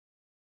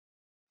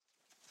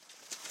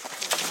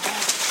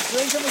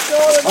from the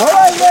shoulder. All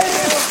right,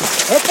 ladies.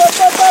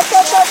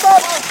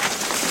 Up.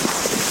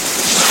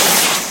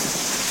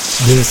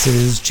 This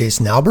is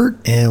Jason Albert,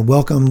 and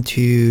welcome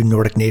to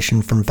Nordic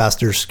Nation from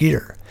Faster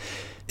Skier.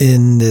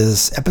 In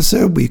this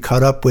episode, we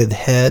caught up with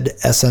head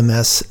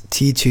SMS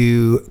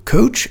T2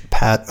 coach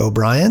Pat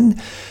O'Brien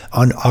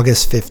on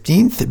August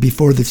 15th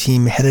before the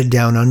team headed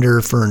down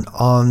under for an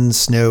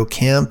on-snow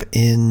camp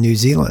in New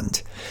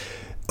Zealand.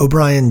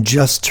 O'Brien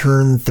just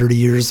turned 30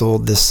 years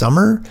old this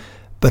summer,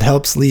 but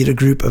helps lead a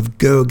group of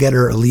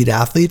go-getter elite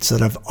athletes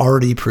that have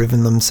already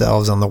proven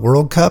themselves on the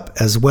World Cup,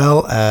 as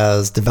well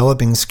as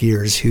developing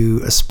skiers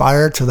who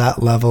aspire to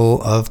that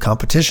level of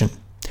competition.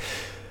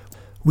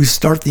 We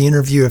start the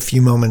interview a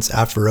few moments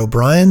after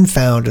O'Brien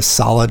found a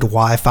solid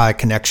Wi-Fi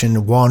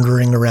connection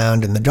wandering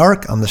around in the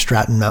dark on the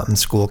Stratton Mountain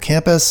School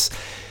campus,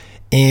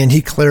 and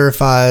he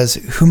clarifies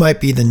who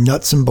might be the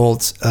nuts and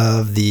bolts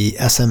of the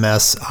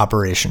SMS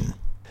operation.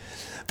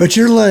 But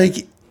you're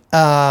like,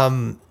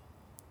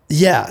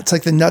 yeah, it's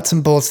like the nuts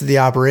and bolts of the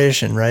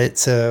operation, right?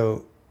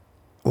 So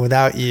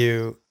without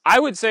you...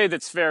 I would say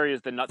that Sverre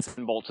is the nuts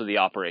and bolts of the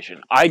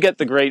operation. I get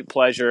the great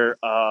pleasure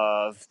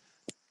of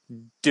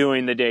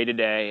doing the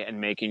day-to-day and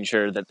making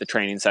sure that the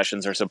training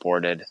sessions are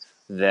supported,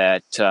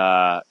 that,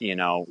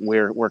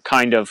 we're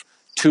kind of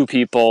two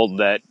people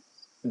that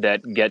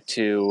get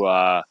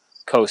to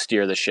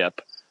co-steer the ship.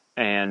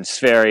 And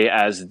Sverre,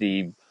 as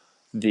the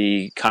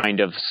kind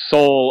of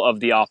soul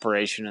of the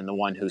operation and the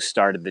one who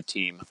started the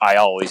team, I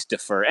always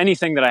defer.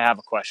 Anything that I have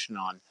a question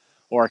on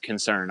or a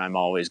concern, I'm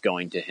always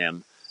going to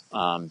him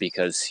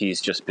because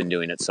he's just been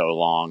doing it so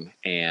long.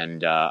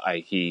 And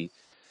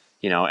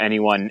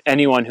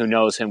anyone who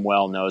knows him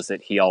well knows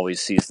that he always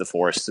sees the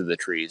forest through the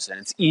trees. And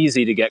it's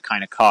easy to get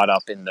kind of caught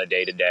up in the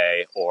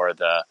day-to-day or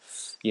the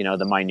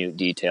minute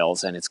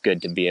details. And it's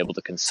good to be able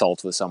to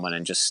consult with someone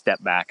and just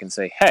step back and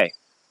say, hey,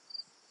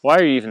 why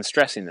are you even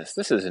stressing this?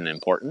 This isn't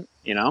important,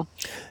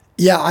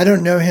 Yeah, I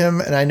don't know him,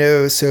 and I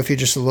know Sophie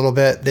just a little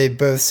bit. They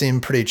both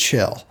seem pretty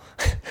chill.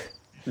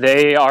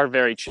 They are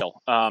very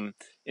chill.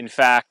 In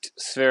fact,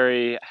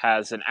 Sverre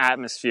has an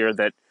atmosphere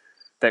that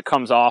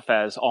comes off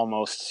as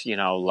almost,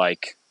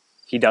 like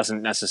he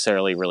doesn't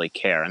necessarily really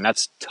care. And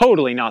that's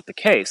totally not the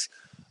case.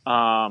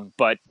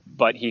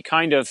 But he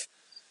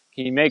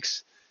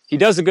he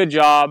does a good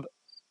job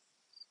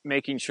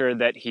making sure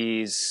that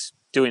he's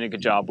doing a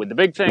good job with the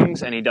big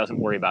things, and he doesn't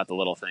worry about the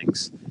little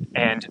things.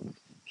 And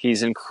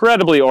he's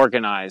incredibly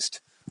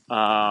organized,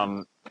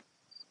 and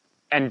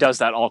does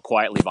that all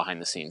quietly behind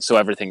the scenes, so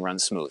everything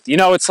runs smooth.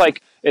 It's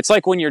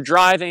like when you're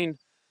driving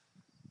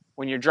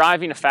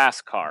a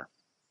fast car,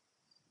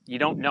 you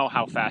don't know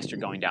how fast you're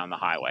going down the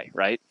highway,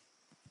 right?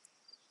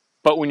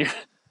 But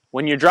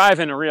when you're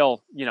driving a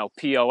real,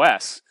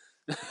 POS,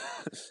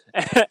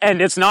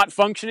 and it's not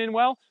functioning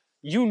well,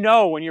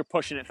 when you're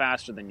pushing it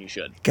faster than you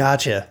should.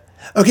 Gotcha.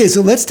 Okay, so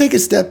let's take a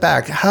step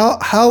back. How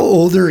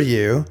old are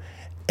you?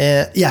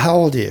 How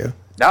old are you?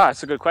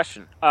 That's a good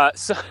question. I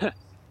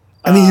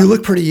mean, you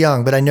look pretty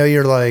young, but I know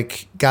you're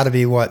got to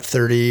be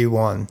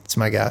 31. It's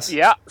my guess.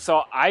 Yeah.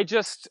 So I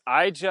just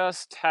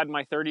had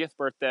my 30th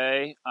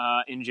birthday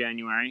in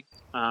January.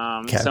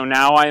 Okay. So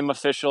now I am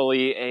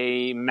officially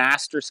a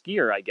master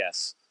skier, I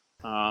guess.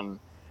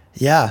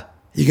 Yeah.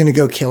 You going to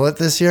go kill it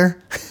this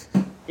year?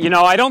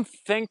 I don't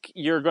think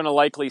you're going to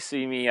likely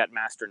see me at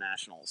Master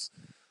Nationals.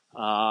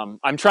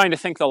 I'm trying to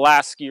think. The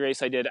last ski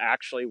race I did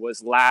actually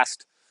was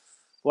last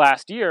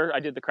year.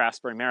 I did the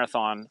Craftsbury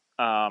Marathon,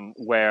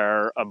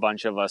 where a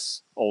bunch of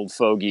us old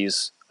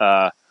fogies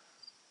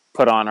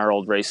put on our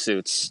old race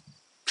suits,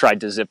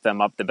 tried to zip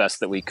them up the best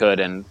that we could,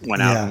 and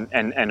went out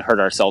and hurt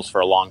ourselves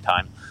for a long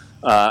time.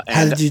 How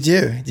did you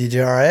do? Did you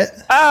do all right?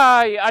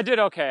 I did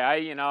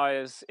okay.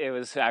 It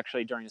was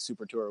actually during a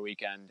Super Tour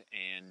weekend,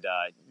 and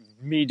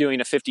me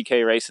doing a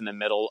 50K race in the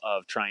middle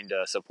of trying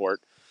to support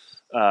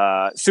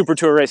Super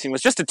Tour racing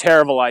was just a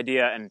terrible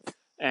idea.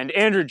 And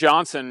Andrew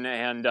Johnson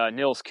and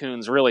Nils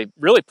Kuhns really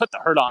put the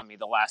hurt on me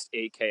the last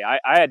 8K.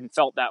 I hadn't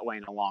felt that way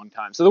in a long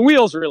time, so the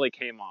wheels really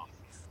came off.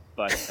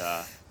 But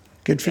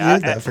good for you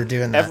though for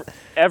doing that.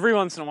 Every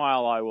once in a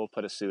while, I will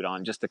put a suit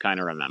on just to kind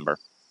of remember.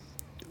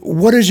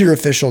 What is your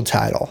official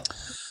title?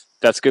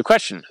 That's a good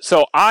question.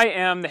 So I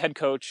am the head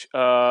coach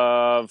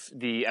of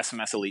the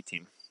SMS Elite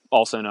team,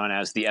 also known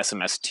as the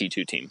SMS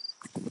T2 team.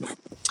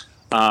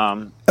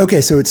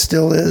 Okay, so it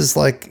still is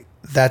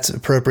that's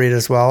appropriate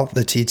as well,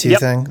 the T2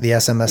 thing, the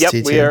SMS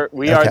T2?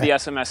 We are the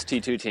SMS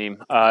T2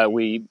 team.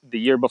 The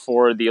year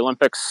before the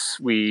Olympics,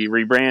 we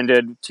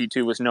rebranded.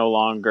 T2 was no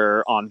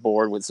longer on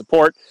board with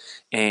support,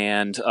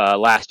 and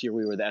last year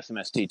we were the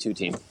SMS T2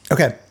 team.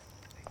 Okay.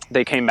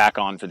 They came back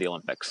on for the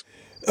Olympics.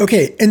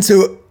 Okay, and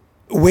so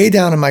way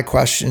down in my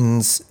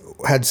questions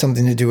had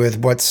something to do with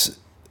what's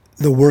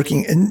the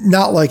working, and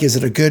not is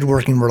it a good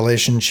working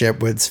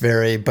relationship with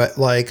Sverre, but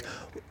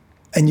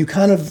and you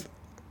kind of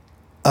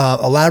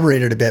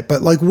elaborated a bit,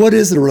 but what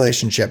is the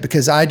relationship?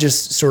 Because I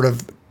just sort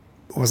of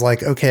was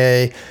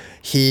okay,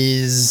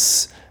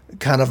 he's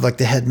kind of like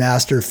the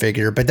headmaster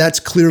figure, but that's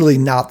clearly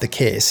not the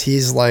case.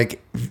 He's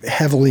like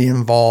heavily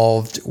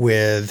involved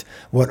with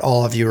what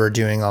all of you are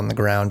doing on the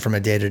ground from a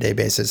day-to-day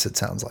basis, it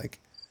sounds like.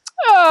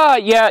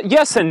 Yeah,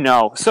 yes and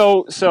no.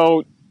 So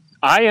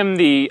I am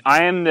the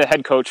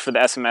head coach for the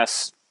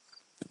SMS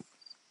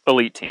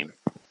elite team.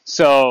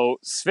 So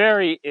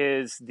Sverre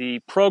is the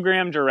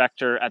program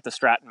director at the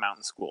Stratton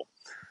Mountain School.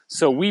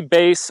 So we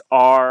base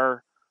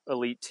our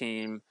elite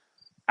team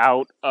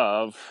out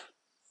of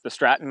the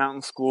Stratton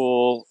Mountain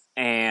School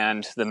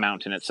and the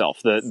mountain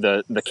itself.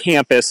 The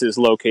campus is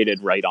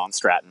located right on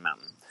Stratton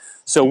Mountain.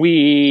 So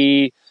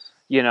we,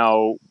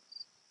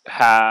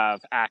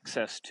 have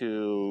access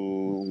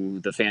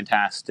to the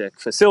fantastic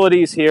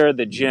facilities here,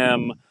 the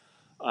gym.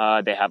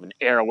 They have an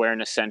air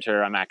awareness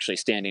center. I'm actually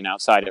standing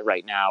outside it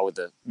right now with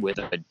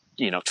a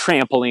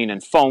trampoline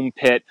and foam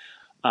pit.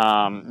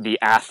 The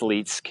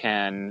athletes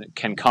can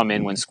come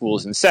in when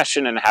school's in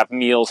session and have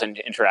meals and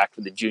interact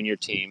with the junior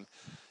team.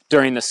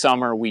 During the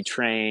summer, we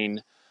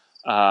train.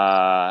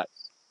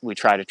 We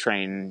try to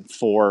train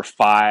 4 or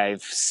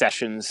 5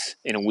 sessions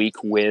in a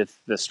week with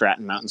the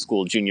Stratton Mountain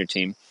School junior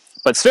team.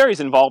 But Sverre's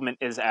involvement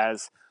is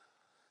as,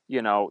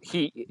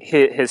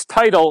 his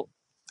title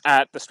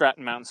at the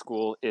Stratton Mountain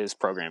School is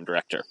program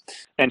director.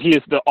 And he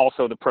is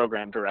also the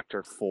program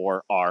director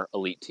for our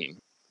elite team.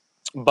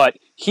 But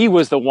he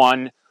was the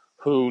one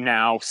who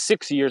now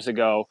 6 years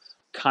ago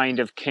kind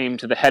of came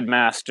to the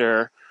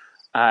headmaster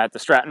at the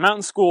Stratton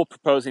Mountain School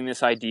proposing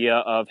this idea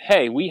of,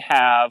 hey, we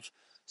have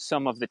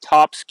some of the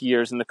top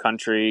skiers in the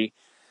country,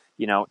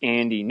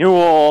 Andy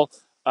Newell,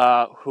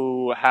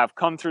 who have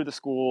come through the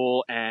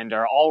school and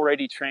are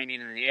already training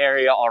in the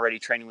area, already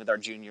training with our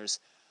juniors.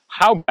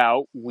 How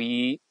about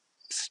we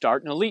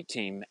start an elite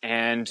team,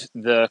 and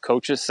the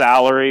coach's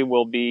salary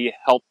will be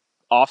helped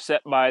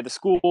offset by the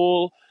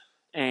school,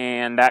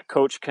 and that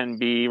coach can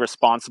be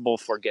responsible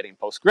for getting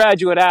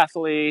postgraduate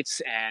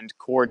athletes and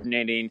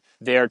coordinating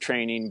their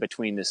training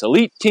between this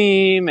elite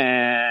team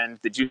and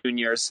the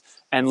juniors.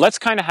 And let's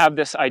kind of have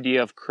this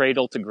idea of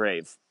cradle to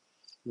grave,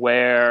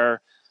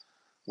 where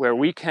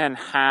we can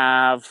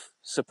have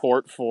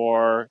support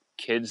for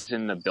kids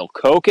in the Bill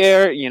Koch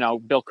area,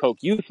 Bill Koch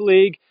Youth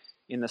League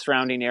in the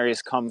surrounding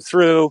areas come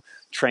through,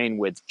 train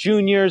with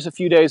juniors a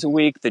few days a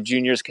week. The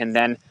juniors can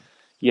then,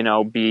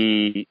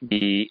 be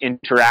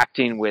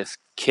interacting with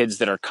kids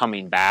that are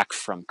coming back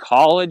from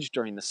college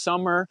during the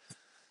summer.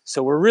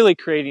 So we're really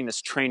creating this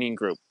training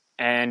group,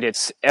 and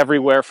it's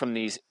everywhere from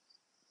these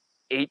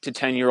 8 to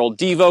 10-year-old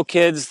Devo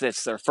kids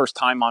that's their first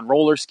time on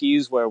roller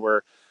skis, where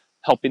we're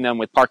helping them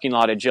with parking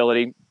lot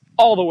agility,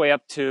 all the way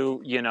up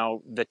to,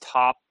 the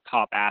top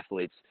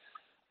athletes.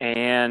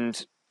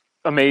 And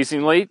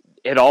amazingly,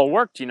 it all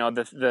worked.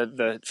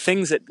 The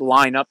things that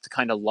line up to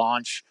kind of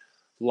launch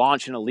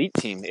an elite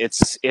team,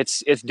 it's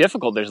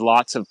difficult. There's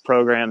lots of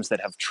programs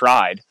that have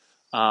tried,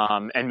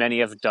 and many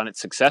have done it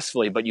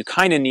successfully, but you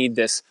kind of need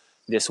this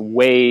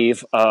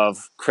wave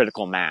of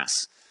critical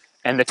mass.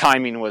 And the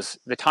timing was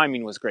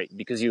great,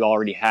 because you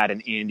already had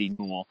an Andy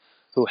Newell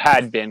who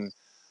had been,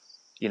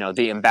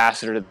 the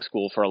ambassador to the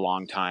school for a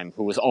long time,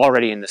 who was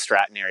already in the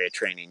Stratton area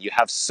training. You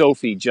have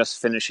Sophie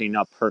just finishing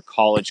up her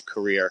college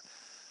career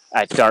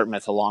at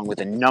Dartmouth, along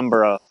with a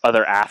number of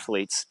other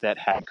athletes that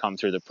had come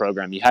through the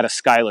program. You had a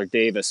Skylar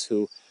Davis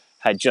who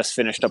had just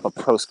finished up a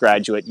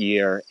postgraduate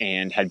year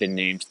and had been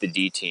named to the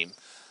D team.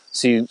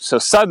 So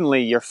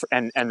suddenly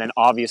and then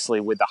obviously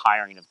with the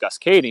hiring of Gus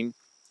Kading,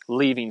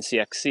 leaving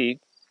CXC,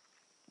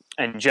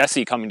 and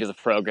Jesse coming to the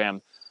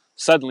program,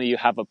 suddenly you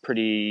have a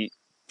pretty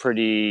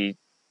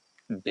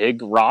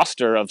big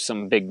roster of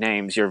some big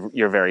names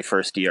your very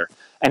first year.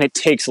 And it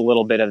takes a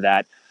little bit of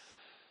that,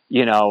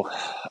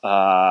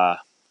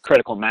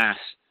 critical mass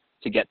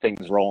to get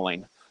things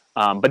rolling.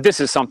 But this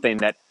is something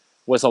that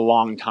was a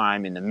long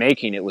time in the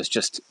making. It was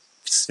just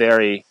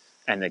very,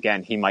 and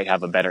again, he might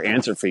have a better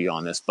answer for you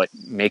on this, but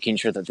making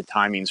sure that the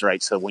timing's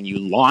right, so when you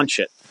launch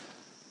it,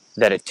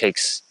 that it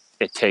takes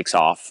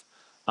off.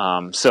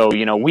 So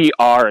we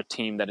are a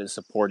team that is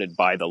supported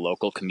by the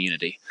local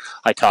community.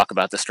 I talk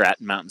about the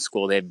Stratton Mountain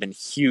School. They've been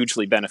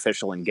hugely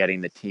beneficial in getting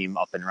the team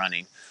up and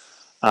running.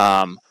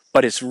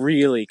 But it's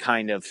really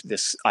kind of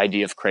this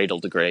idea of cradle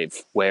to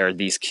grave, where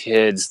these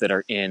kids that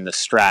are in the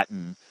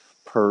Stratton,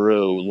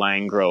 Peru,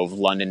 Langgrove,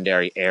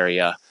 Londonderry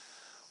area,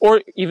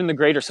 or even the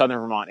greater Southern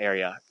Vermont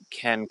area,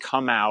 can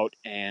come out,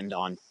 and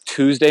on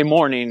Tuesday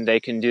morning they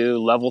can do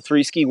level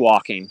 3 ski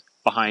walking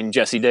behind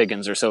Jesse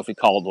Diggins or Sophie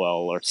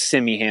Caldwell or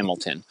Simi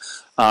Hamilton.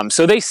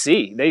 So they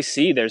see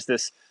there's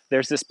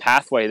this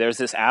pathway, there's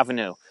this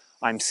avenue.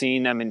 I'm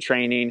seeing them in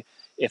training.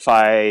 If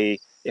I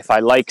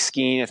like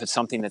skiing, if it's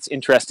something that's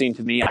interesting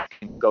to me, I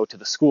can go to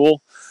the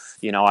school.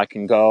 I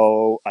can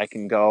go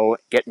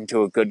get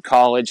into a good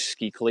college,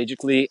 ski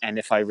collegiately, and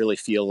if I really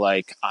feel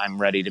like I'm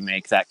ready to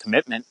make that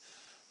commitment,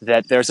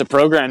 that there's a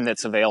program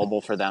that's available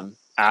for them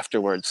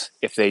afterwards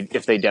if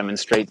they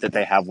demonstrate that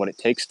they have what it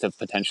takes to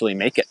potentially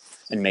make it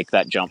and make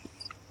that jump.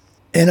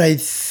 And I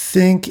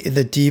think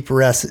the deep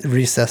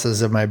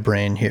recesses of my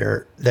brain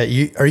here,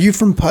 are you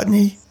from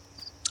Putney?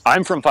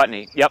 I'm from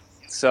Putney. Yep.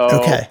 So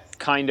Okay.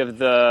 kind of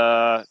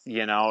the,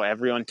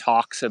 everyone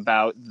talks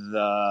about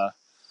the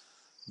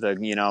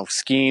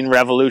skiing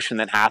revolution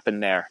that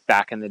happened there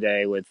back in the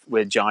day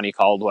with Johnny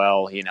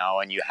Caldwell,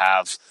 and you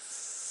have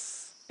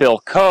Bill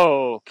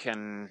Koch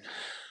and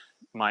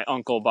my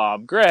uncle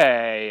Bob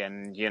Gray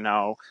and,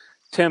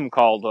 Tim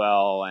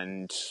Caldwell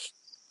and,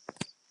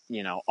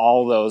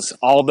 all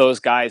those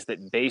guys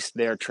that based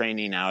their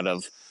training out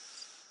of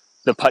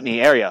the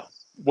Putney area,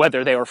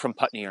 whether they were from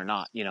Putney or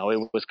not.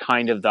 It was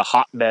kind of the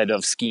hotbed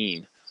of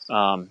skiing,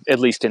 at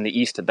least in the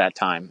East at that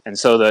time. And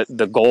so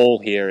the goal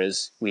here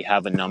is we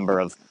have a number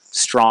of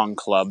strong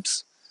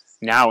clubs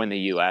now in the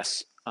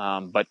U.S.,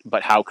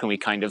 but how can we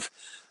kind of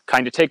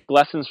take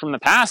lessons from the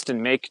past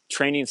and make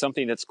training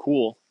something that's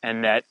cool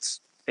and that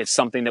it's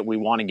something that we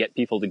want to get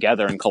people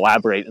together and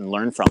collaborate and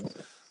learn from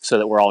so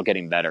that we're all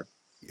getting better.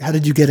 How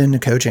did you get into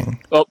coaching?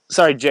 Well,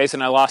 sorry,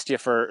 Jason, I lost you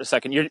for a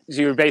second.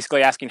 You're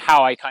basically asking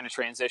how I kind of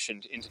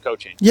transitioned into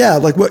coaching. Yeah,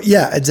 like what?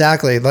 Yeah,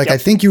 exactly. Like Yep. I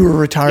think you were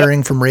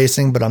retiring from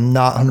racing, but I'm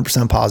not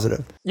 100%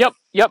 positive. Yep.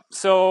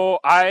 So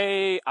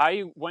I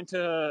went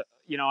to,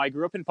 I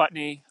grew up in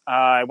Putney.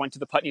 I went to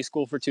the Putney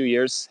School for 2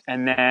 years.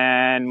 And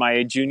then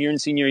my junior and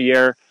senior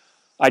year,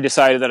 I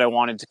decided that I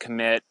wanted to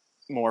commit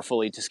more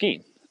fully to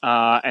skiing.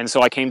 And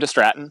so I came to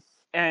Stratton.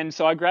 And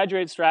so I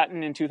graduated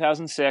Stratton in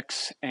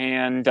 2006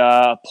 and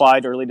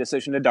applied early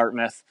decision to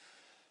Dartmouth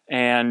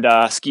and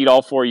skied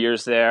all 4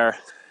 years there.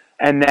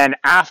 And then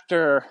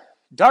after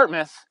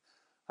Dartmouth,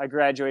 I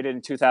graduated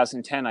in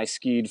 2010. I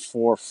skied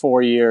for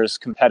 4 years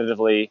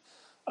competitively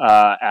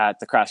at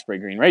the Craftsbury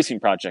Green Racing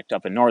Project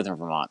up in northern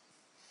Vermont.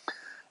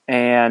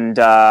 And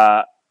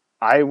I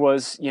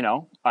was,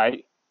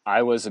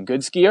 I was a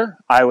good skier.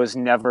 I was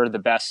never the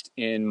best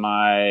in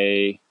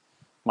my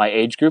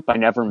age group. I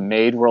never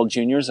made World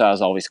Juniors. I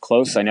was always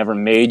close. I never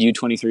made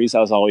U23s.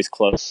 I was always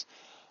close.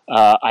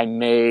 I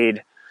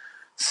made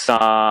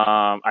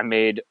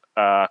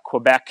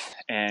Quebec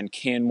and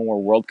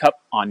Canmore World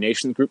Cup on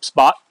Nations Group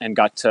spot and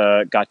got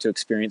to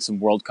experience some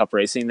World Cup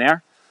racing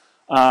there.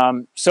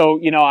 So,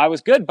 I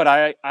was good, but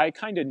I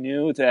kind of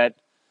knew that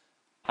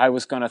I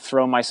was going to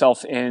throw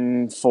myself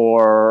in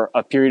for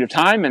a period of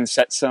time and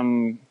set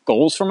some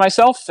goals for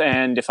myself.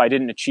 And if I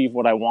didn't achieve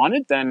what I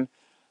wanted, then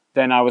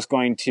I was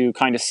going to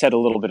kind of set a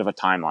little bit of a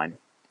timeline.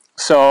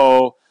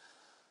 So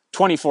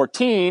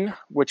 2014,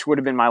 which would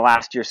have been my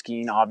last year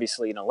skiing,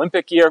 obviously an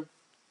Olympic year,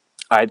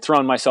 I had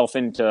thrown myself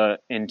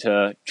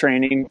into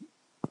training,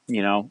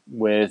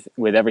 with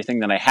everything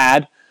that I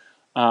had.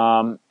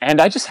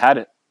 And I just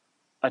had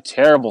a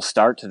terrible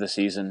start to the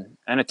season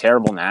and a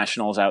terrible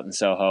nationals out in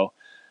Soho.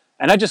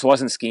 And I just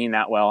wasn't skiing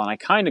that well. And I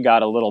kind of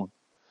got a little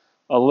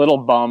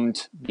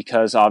bummed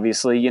because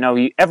obviously,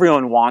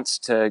 everyone wants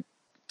to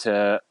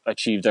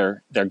achieve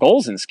their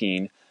goals in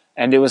skiing.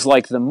 And it was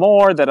like the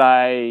more that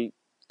I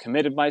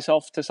committed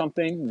myself to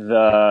something,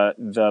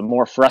 the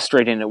more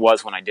frustrating it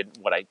was when I didn't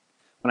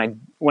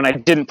when I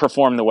didn't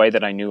perform the way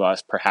that I knew I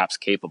was perhaps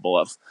capable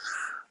of.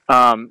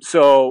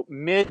 So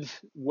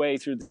midway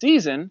through the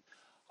season,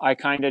 I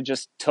kind of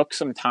just took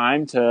some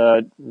time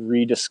to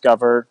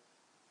rediscover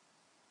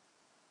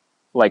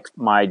like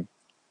my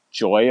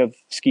joy of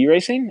ski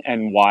racing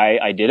and why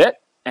I did it.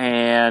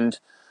 And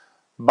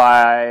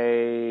by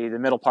the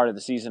middle part of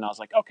the season, I was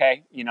like,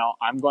 okay,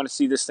 I'm going to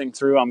see this thing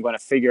through. I'm going to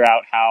figure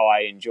out how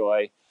I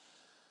enjoy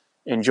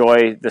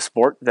the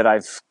sport that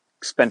I've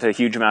spent a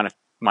huge amount of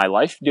my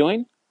life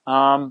doing.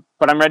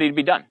 But I'm ready to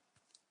be done.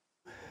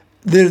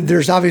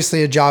 There's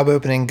obviously a job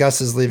opening.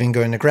 Gus is leaving,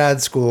 going to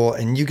grad school,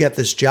 and you get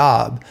this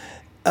job.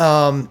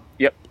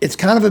 Yep. It's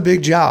kind of a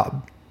big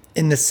job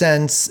in the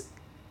sense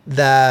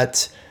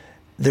that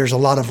there's a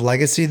lot of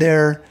legacy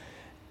there.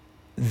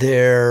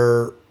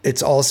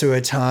 It's also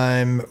a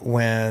time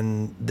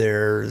when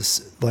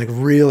there's like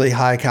really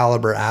high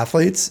caliber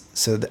athletes.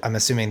 So I'm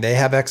assuming they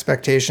have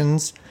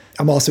expectations.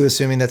 I'm also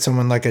assuming that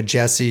someone like a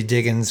Jessie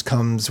Diggins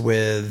comes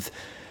with,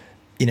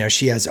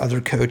 she has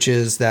other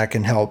coaches that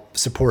can help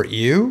support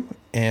you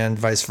and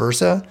vice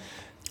versa.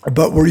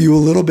 But were you a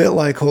little bit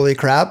like, holy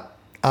crap,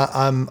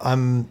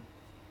 I'm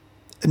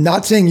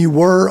not saying you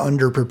were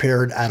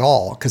underprepared at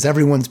all, because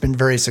everyone's been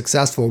very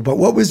successful, but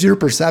what was your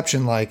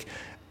perception like?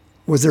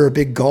 Was there a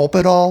big gulp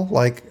at all?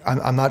 Like,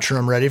 I'm not sure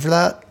I'm ready for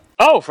that.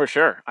 Oh, for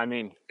sure. I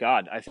mean,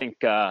 God, I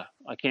think, I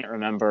can't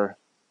remember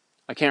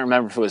if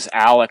it was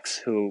Alex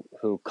who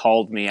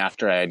called me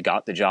after I had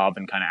got the job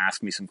and kind of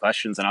asked me some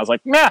questions. And I was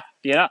like,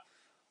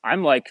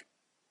 I'm like,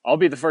 I'll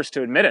be the first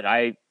to admit it.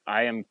 I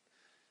am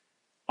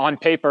on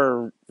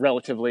paper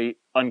relatively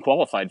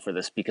unqualified for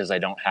this because I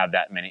don't have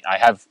that many. I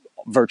have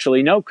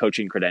virtually no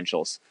coaching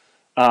credentials.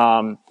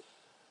 And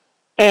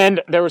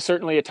there was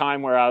certainly a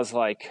time where I was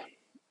like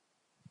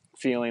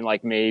feeling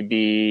like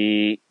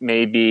maybe,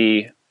 I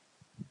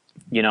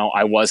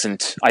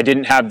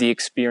didn't have the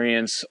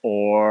experience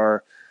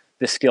or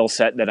the skill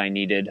set that I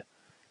needed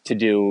to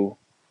do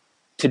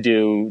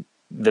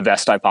the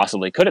best I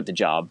possibly could at the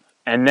job.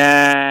 And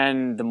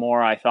then the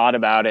more I thought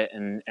about it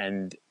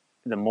and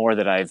the more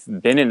that I've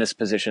been in this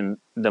position,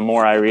 the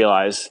more I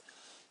realize,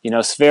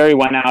 Sverre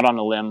went out on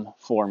a limb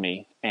for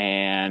me,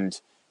 and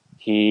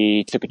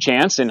he took a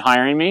chance in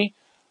hiring me.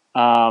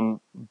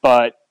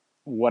 But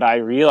what I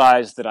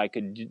realized that I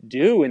could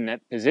do in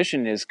that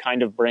position is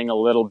kind of bring a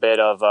little bit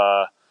of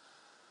a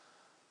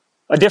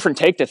different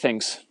take to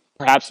things.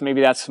 Perhaps maybe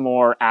that's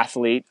more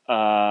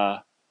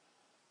an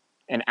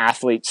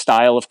athlete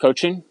style of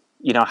coaching,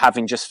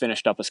 having just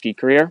finished up a ski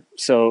career.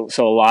 So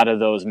a lot of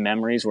those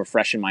memories were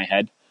fresh in my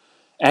head.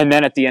 And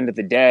then at the end of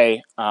the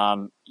day,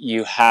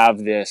 you have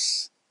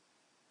this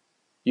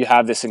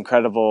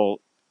incredible,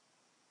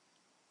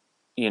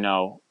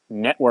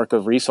 network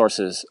of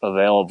resources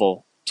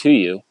available to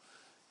you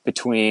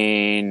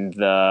between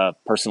the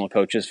personal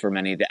coaches for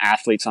many of the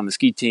athletes on the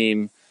ski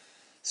team,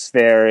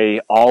 Sverre,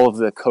 all of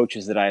the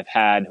coaches that I've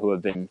had who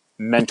have been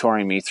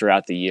mentoring me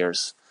throughout the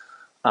years.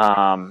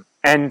 So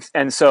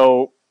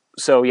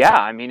yeah,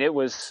 I mean, it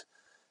was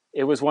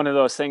one of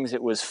those things.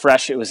 It was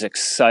fresh. It was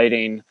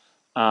exciting.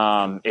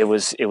 It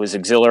was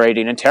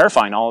exhilarating and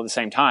terrifying all at the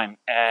same time.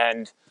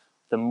 And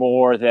the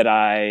more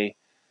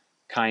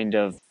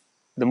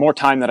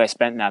time that I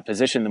spent in that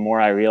position, the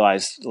more I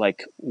realized,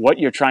 like, what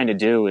you're trying to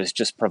do is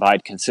just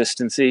provide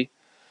consistency,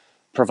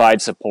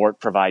 provide support,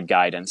 provide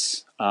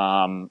guidance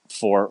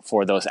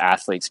for those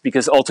athletes,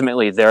 because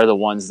ultimately they're the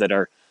ones that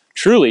are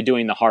truly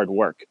doing the hard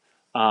work.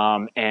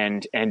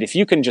 And if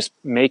you can just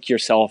make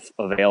yourself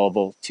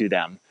available to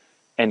them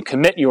and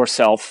commit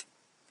yourself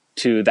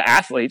to the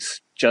athletes,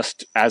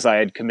 just as I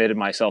had committed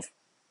myself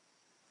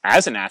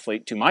as an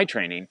athlete to my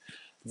training,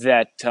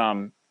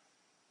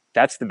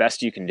 that's the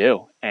best you can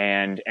do,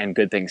 and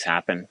good things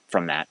happen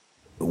from that.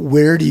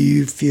 Where do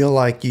you feel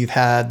like you've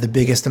had the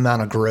biggest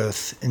amount of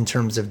growth in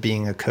terms of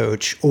being a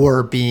coach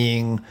or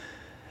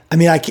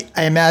I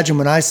imagine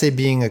when I say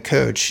being a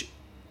coach,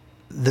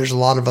 there's a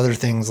lot of other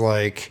things,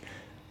 like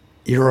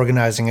you're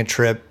organizing a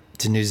trip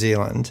to New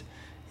Zealand.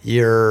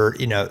 You're,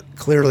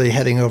 clearly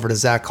heading over to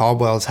Zach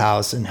Caldwell's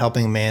house and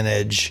helping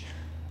manage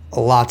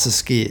lots of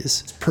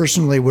skis.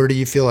 Personally, where do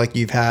you feel like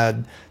you've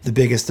had the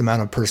biggest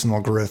amount of personal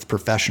growth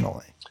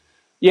professionally?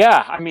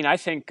 Yeah, I mean, I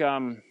think,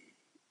 for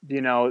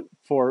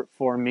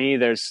me,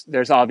 there's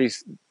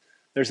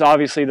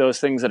obviously those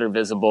things that are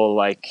visible,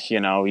 like,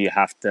 you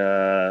have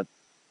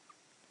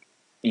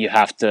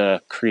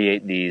to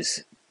create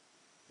these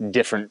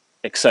different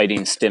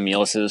exciting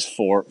stimuluses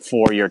for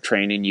your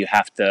training. You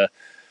have to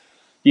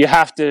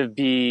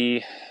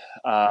be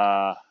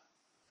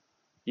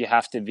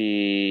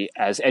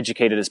as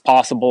educated as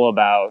possible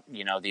about,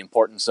 the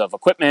importance of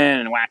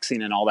equipment and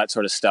waxing and all that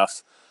sort of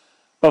stuff.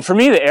 But for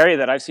me, the area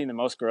that I've seen the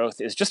most growth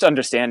is just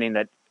understanding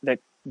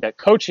that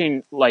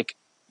coaching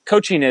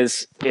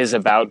is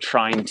about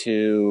trying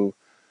to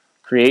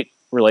create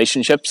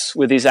relationships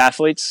with these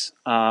athletes,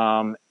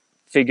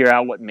 figure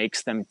out what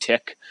makes them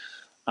tick,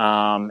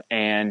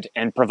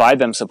 and provide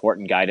them support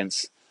and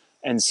guidance.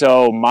 And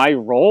so my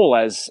role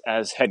as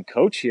head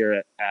coach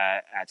here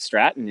at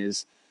Stratton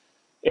is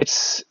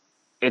it's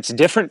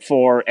different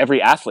for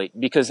every athlete,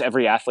 because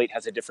every athlete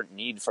has a different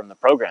need from the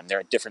program.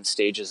 They're at different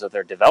stages of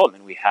their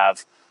development. We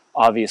have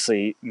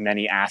obviously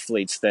many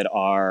athletes that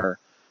are,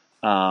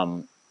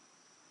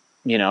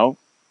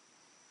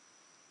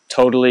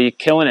 totally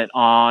killing it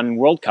on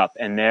World Cup,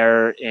 and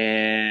they're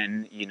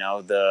in,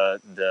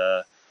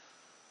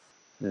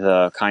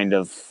 the kind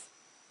of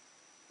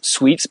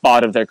sweet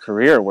spot of their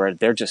career where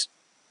they're just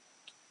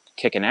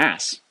kicking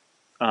ass.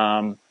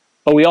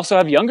 But we also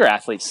have younger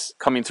athletes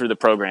coming through the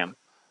program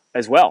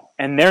as well,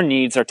 and their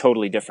needs are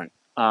totally different.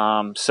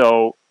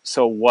 So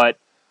what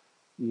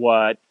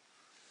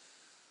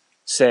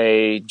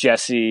say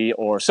Jesse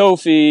or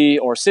Sophie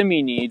or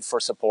Simi need for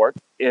support,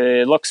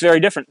 it looks very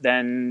different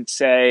than,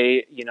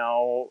 say,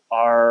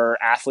 our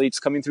athletes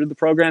coming through the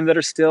program that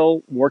are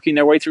still working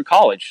their way through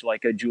college,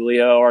 like a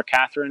Julia or a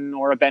Catherine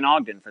or a Ben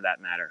Ogden for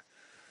that matter.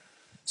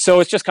 So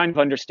it's just kind of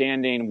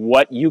understanding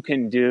what you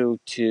can do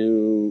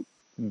to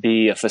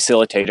be a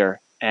facilitator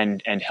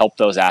and help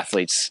those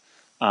athletes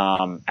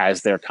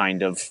as they're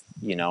kind of,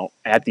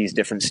 at these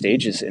different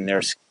stages in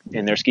their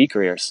ski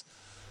careers.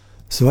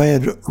 So I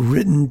had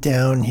written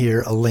down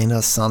here Elena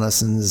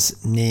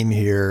Sonneson's name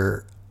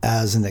here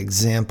as an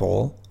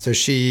example. So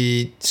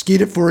she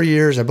skied it 4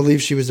 years. I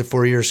believe she was a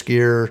 4-year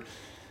skier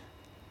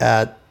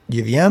at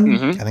UVM.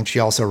 Mm-hmm. I think she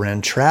also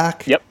ran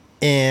track. Yep.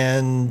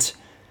 And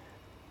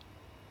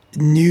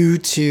new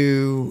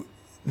to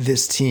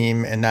this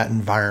team and that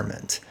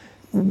environment.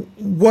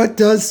 What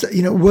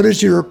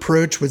is your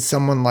approach with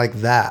someone like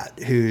that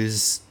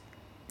who's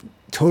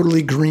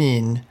totally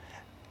green?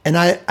 And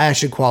I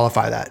should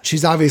qualify that.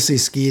 She's obviously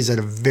skis at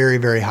a very,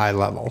 very high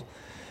level.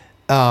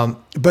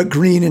 But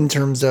green in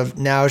terms of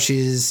now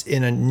she's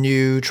in a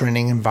new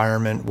training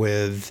environment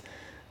with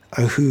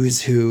a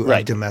who's who right.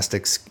 of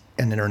domestic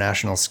and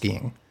international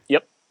skiing.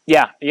 Yep.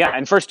 Yeah.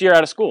 And first year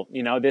out of school,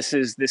 this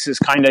is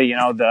kind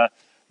of,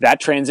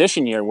 that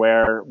transition year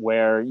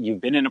where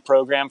you've been in a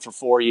program for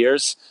 4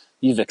 years,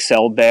 you've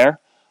excelled there.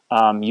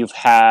 You've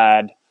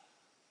had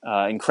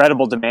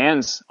incredible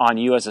demands on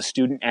you as a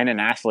student and an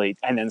athlete,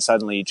 and then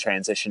suddenly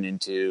transition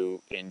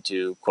into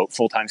quote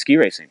full-time ski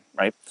racing,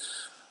 right?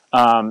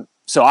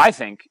 So I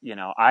think,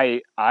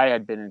 I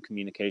had been in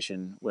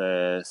communication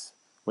with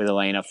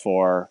Elena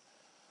for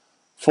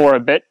a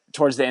bit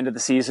towards the end of the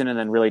season, and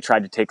then really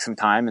tried to take some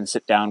time and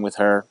sit down with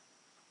her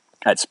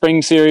at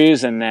spring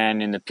series, and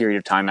then in the period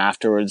of time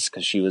afterwards,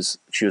 because she was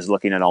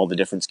looking at all the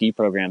different ski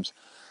programs.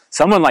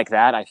 Someone like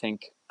that, I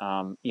think,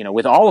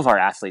 with all of our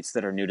athletes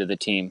that are new to the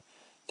team,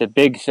 the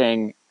big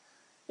thing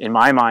in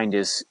my mind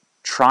is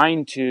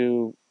trying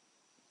to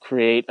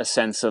create a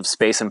sense of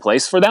space and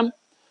place for them,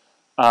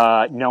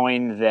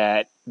 knowing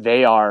that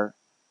they are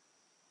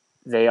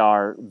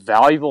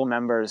valuable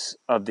members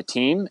of the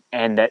team,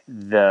 and that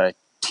the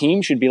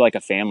team should be like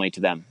a family to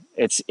them.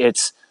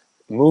 It's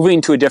moving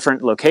to a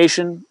different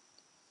location,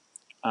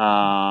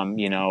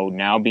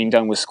 now being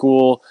done with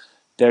school.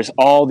 There's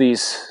all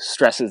these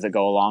stresses that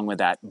go along with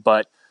that,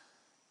 but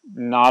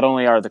not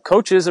only are the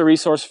coaches a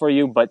resource for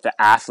you, but the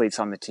athletes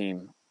on the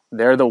team,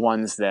 they're the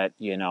ones that,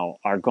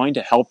 are going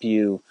to help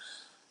you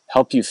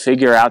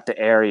figure out the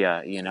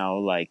area,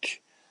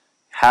 like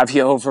have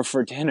you over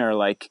for dinner,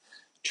 like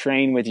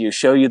train with you,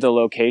 show you the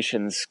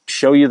locations,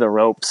 show you the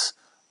ropes.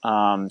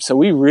 So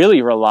we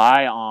really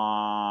rely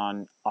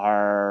on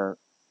our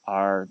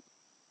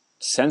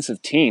sense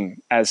of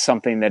team as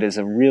something that is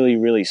a really,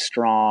 really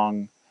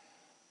strong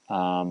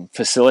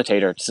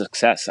facilitator to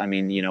success. I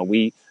mean,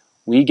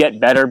 we get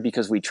better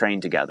because we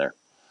train together.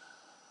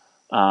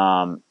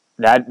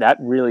 That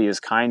really is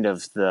kind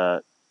of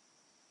the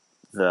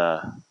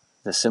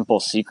simple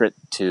secret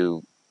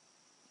to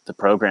the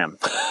program.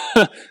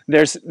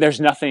 There's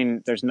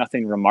nothing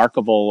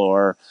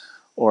remarkable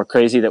or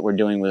crazy that we're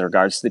doing with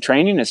regards to the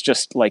training. It's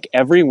just like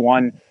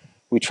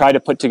we try to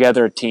put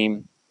together a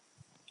team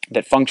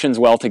that functions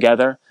well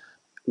together,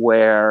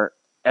 where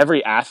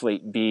every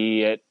athlete,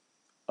 be it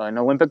an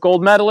Olympic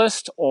gold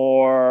medalist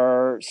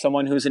or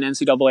someone who's an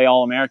NCAA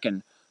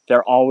All-American,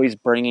 they're always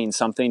bringing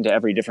something to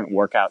every different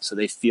workout, so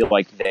they feel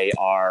like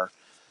they're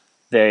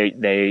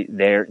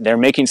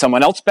making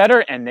someone else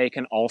better, and they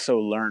can also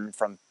learn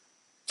from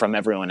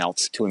everyone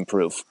else to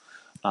improve.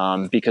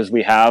 Because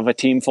we have a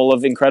team full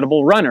of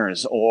incredible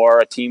runners, or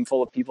a team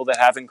full of people that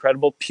have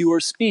incredible pure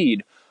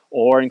speed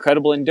or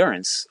incredible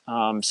endurance.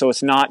 So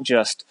it's not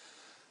just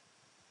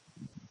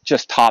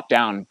top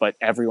down, but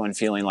everyone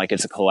feeling like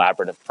it's a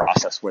collaborative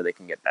process where they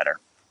can get better.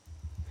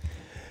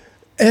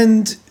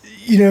 And,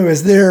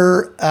 is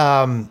there,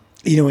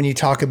 when you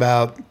talk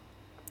about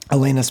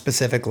Elena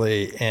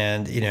specifically,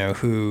 and,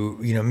 who,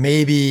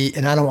 maybe,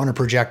 and I don't want to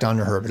project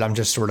onto her, but I'm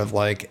just sort of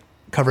like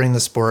covering the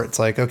sport. It's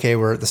like, okay,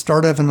 we're at the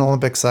start of an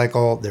Olympic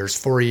cycle. There's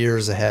 4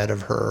 years ahead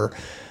of her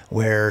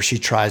where she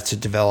tries to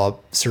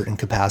develop certain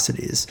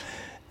capacities.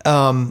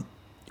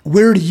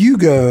 Where do you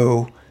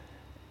go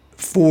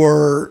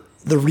for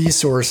the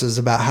resources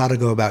about how to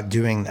go about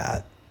doing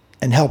that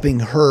and helping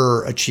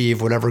her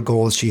achieve whatever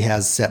goals she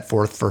has set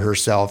forth for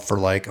herself, for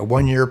like a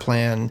 1-year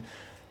plan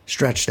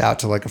stretched out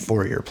to like a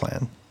 4-year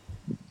plan?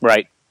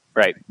 Right.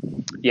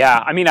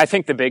 Yeah. I mean, I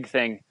think the big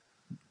thing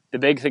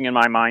in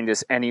my mind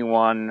is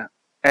anyone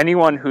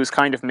who's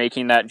kind of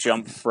making that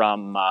jump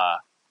from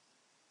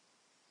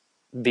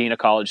being a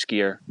college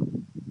skier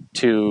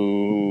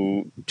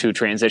to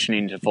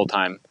transitioning to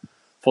full-time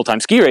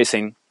ski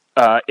racing.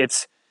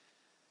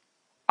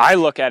 I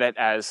look at it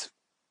as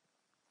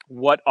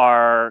what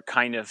are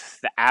kind of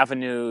the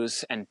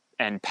avenues and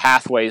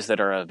pathways that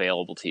are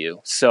available to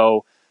you.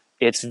 So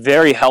it's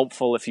very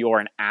helpful if you're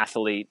an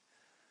athlete,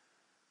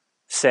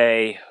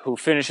 say, who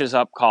finishes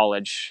up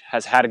college,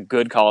 has had a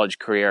good college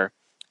career,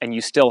 and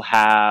you still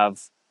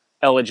have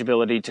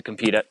eligibility to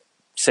compete at,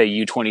 say,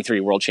 U23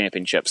 World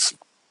Championships.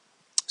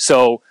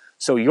 So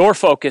your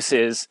focus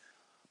is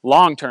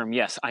long-term.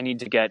 Yes, I need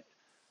to get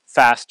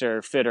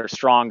faster, fitter,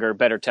 stronger,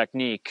 better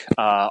technique,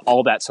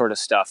 all that sort of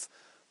stuff.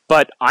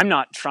 But I'm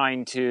not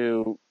trying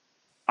to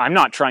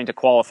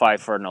qualify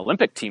for an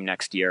Olympic team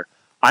next year.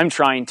 I'm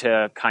trying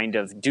to kind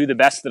of do the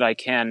best that I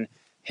can,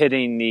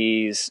 hitting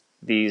these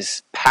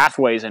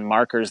pathways and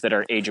markers that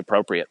are age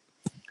appropriate.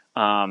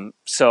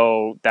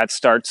 So that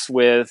starts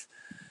with,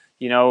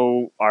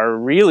 our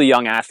really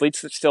young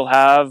athletes that still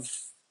have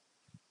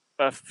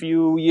a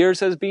few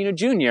years as being a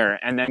junior,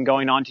 and then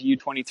going on to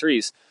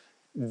U23s.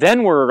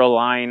 Then we're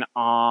relying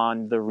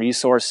on the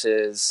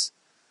resources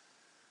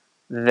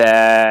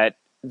that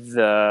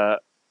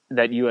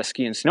U.S.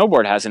 Ski and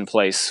Snowboard has in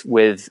place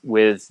with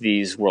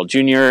these World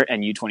Junior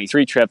and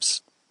U23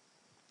 trips,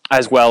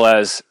 as well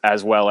as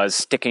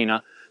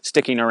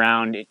sticking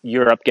around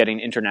Europe, getting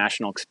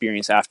international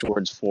experience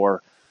afterwards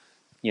for,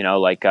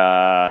 like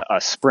a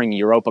spring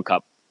Europa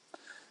Cup.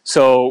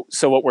 So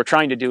what we're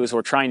trying to do is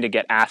we're trying to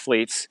get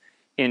athletes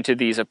into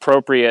these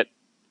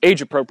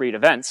age-appropriate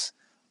events,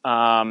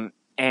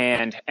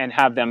 and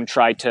have them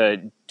try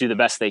to do the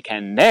best they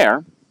can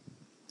there,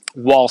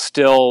 while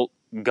still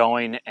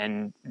going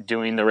and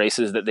doing the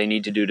races that they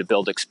need to do to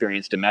build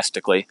experience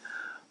domestically.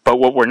 But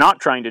what we're not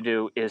trying to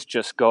do is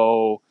just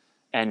go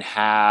and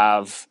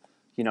have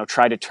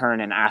try to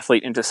turn an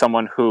athlete into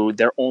someone who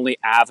their only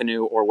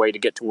avenue or way to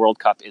get to World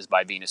Cup is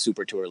by being a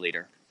Super Tour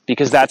leader,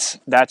 because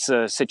that's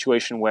a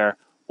situation where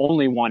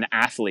only one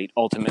athlete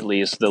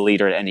ultimately is the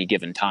leader at any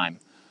given time.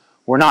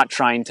 We're not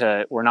trying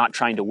to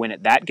win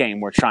at that game.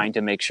 We're trying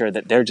to make sure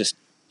that they're just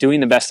doing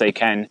the best they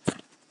can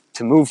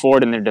to move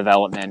forward in their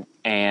development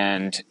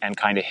and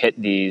kind of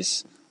hit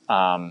these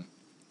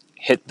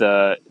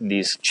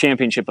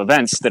championship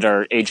events that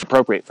are age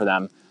appropriate for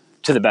them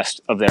to the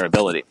best of their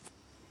ability.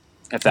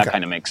 If that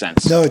kind of makes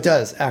sense. No, it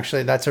does.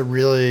 Actually, that's a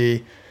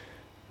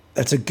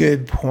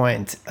good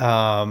point.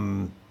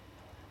 How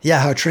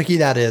tricky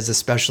that is,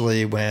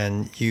 especially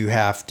when you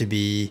have to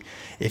be,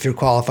 if you're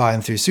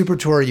qualifying through Super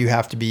Tour, you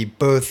have to be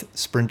both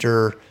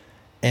sprinter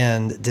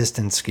and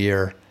distance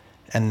skier,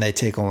 and they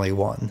take only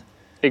one.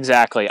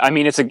 Exactly. I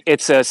mean,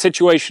 it's a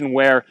situation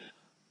where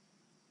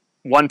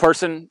one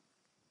person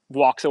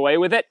walks away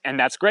with it, and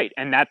that's great.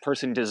 And that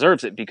person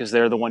deserves it because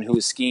they're the one who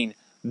is skiing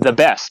the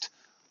best.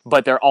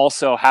 But they're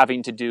also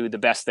having to do the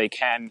best they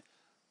can,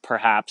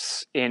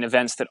 perhaps in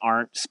events that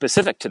aren't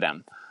specific to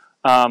them,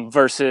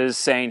 versus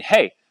saying,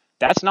 hey,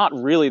 that's not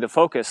really the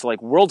focus.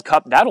 Like World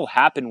Cup, that'll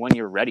happen when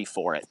you're ready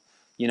for it.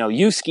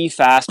 You ski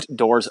fast,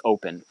 doors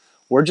open.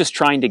 We're just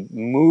trying to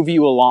move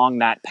you along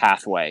that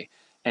pathway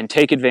and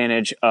take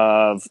advantage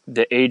of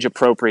the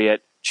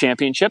age-appropriate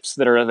championships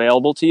that are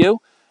available to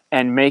you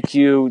and make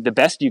you the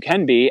best you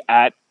can be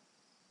at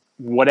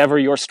whatever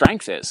your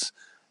strength is.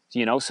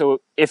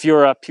 So if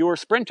you're a pure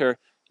sprinter,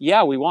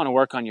 we want to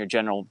work on your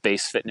general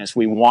base fitness.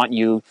 We want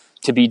you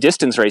to be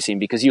distance racing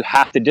because you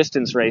have to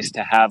distance race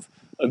to have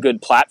a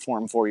good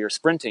platform for your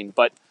sprinting.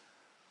 But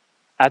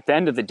at the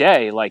end of the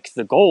day, like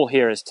the goal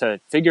here is to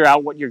figure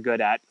out what you're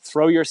good at,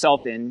 throw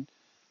yourself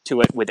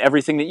into it with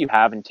everything that you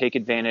have, and take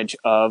advantage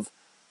of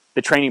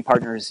the training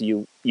partners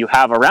you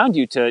have around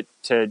you to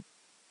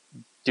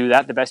do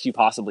that the best you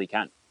possibly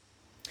can.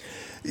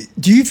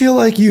 Do you feel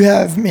like you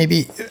have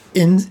maybe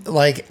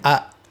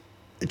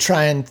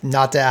trying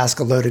not to ask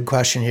a loaded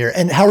question here.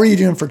 And how are you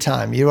doing for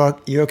time? You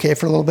okay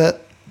for a little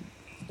bit?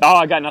 Oh,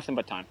 I got nothing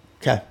but time.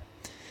 Okay.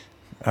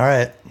 All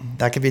right.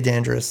 That could be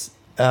dangerous.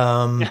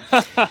 Well,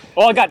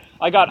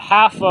 I got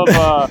half of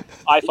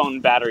iPhone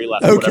battery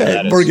left.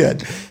 Okay, we're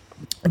good.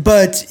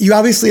 But you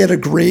obviously had a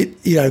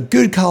great,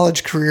 good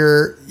college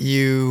career.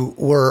 You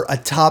were a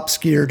top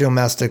skier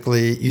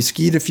domestically. You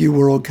skied a few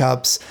World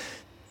Cups.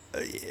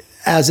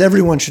 As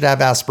everyone should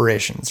have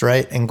aspirations,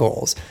 right? And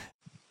goals.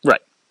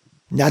 Right.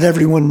 Not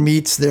everyone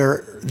meets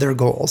their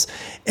goals.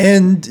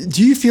 And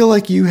do you feel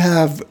like you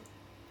have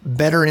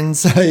better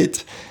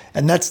insight?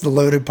 And that's the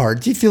loaded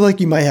part. Do you feel like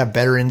you might have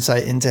better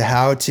insight into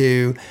how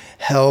to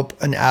help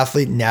an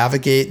athlete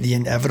navigate the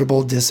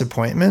inevitable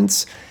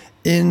disappointments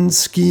in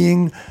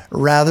skiing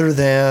rather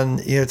than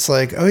it's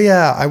like, oh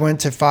yeah, I went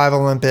to 5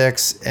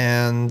 Olympics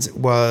and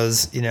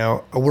was,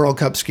 a World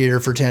Cup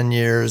skier for 10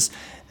 years.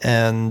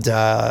 And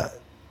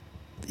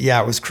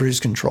it was cruise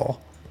control.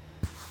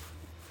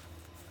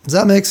 Does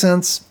that make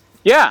sense?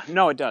 Yeah,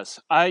 no, it does.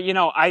 I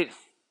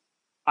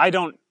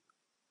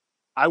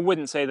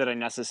wouldn't say that I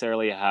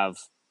necessarily have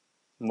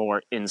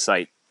more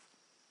insight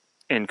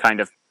in kind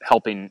of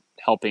helping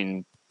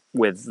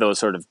with those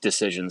sort of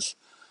decisions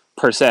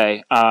per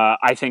se.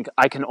 I think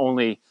I can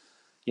only,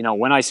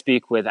 when I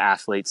speak with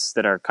athletes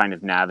that are kind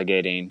of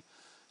navigating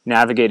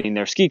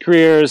their ski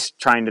careers,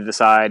 trying to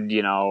decide,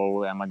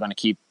 am I going to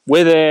keep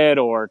with it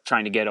or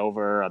trying to get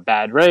over a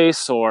bad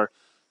race or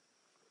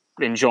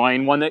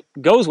enjoying one that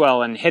goes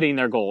well and hitting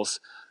their goals.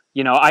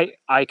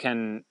 I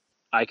can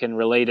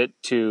relate it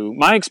to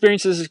my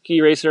experience as a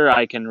ski racer.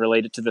 I can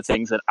relate it to the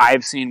things that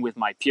I've seen with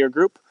my peer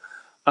group.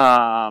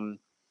 But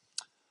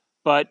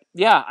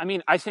yeah, I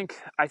mean, I think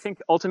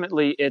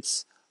ultimately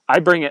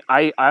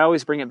I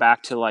always bring it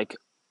back to like,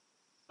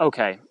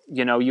 okay,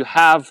 you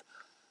have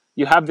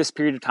this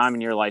period of time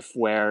in your life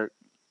where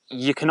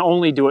you can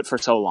only do it for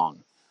so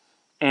long.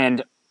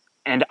 And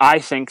I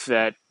think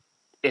that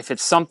if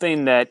it's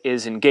something that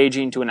is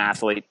engaging to an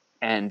athlete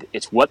and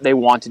it's what they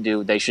want to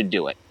do, they should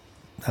do it.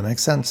 That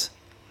makes sense.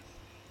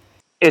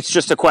 It's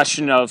just a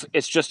question of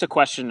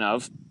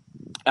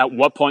at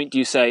what point do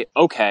you say,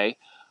 okay,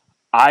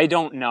 I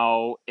don't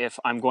know if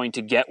I'm going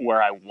to get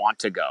where I want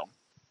to go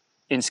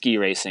in ski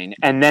racing.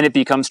 And then it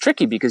becomes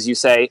tricky because you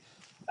say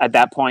at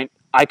that point,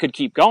 I could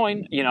keep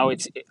going,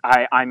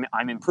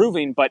 I'm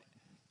improving, but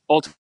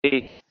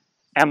ultimately,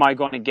 am I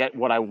going to get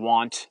what I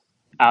want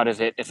out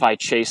of it if I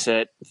chase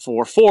it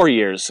for 4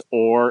 years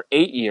or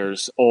 8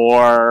 years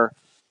or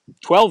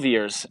 12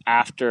 years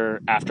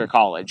after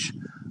college?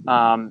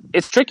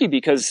 It's tricky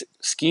because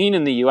skiing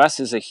in the U.S.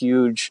 is a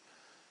huge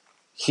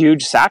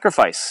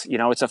sacrifice.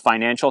 It's a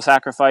financial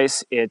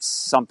sacrifice. It's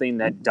something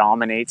that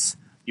dominates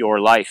your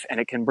life, and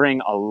it can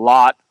bring a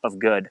lot of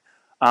good.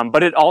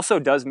 But it also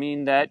does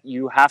mean that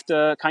you have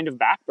to kind of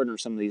backburner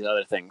some of these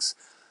other things.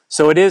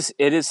 So it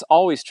is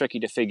always tricky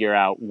to figure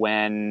out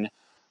when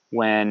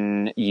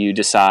you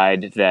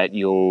decide that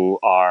you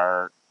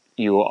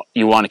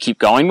want to keep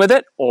going with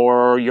it,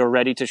 or you're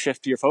ready to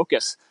shift your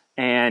focus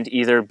and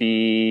either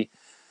be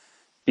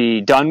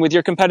be done with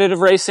your competitive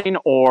racing,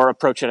 or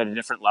approach it at a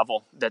different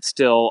level that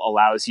still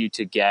allows you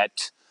to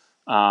get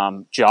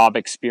job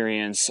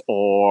experience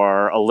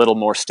or a little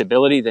more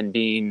stability than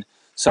being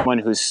someone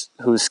who's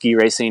ski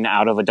racing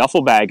out of a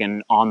duffel bag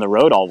and on the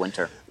road all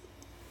winter.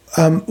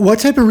 What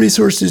type of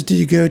resources do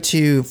you go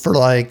to for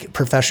like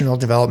professional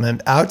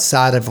development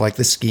outside of like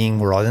the skiing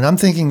world? And I'm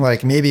thinking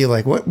like maybe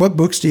like what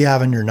books do you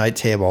have on your night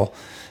table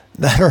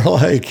that are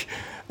like,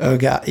 oh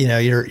God, you know,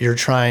 you're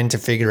trying to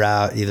figure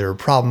out either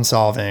problem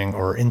solving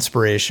or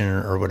inspiration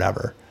or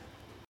whatever.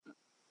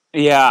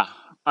 Yeah.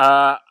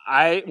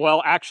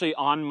 Actually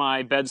on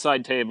my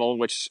bedside table,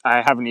 which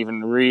I haven't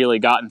even really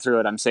gotten through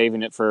it, I'm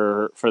saving it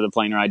for the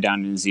plane ride down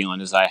to New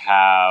Zealand, is I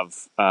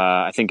have,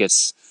 I think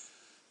it's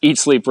Eat,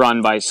 Sleep,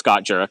 Run by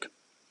Scott Jurek.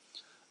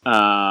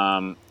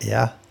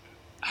 Yeah.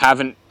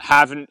 Haven't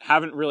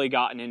really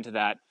gotten into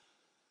that.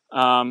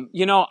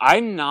 You know,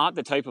 I'm not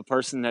the type of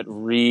person that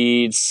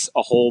reads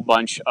a whole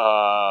bunch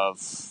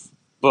of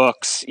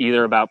books,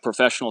 either about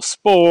professional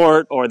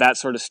sport or that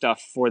sort of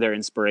stuff for their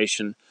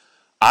inspiration.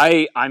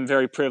 I'm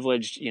very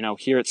privileged, you know,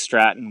 here at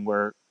Stratton,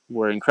 we're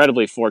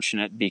incredibly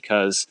fortunate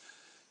because,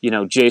 you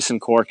know, Jason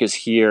Cork is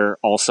here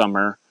all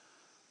summer,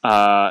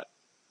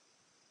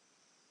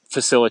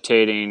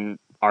 facilitating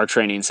our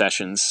training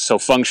sessions. So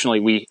functionally,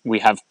 we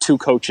have 2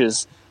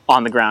 coaches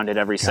on the ground at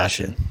every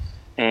session.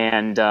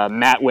 And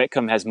Matt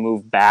Whitcomb has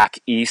moved back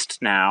east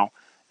now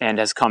and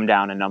has come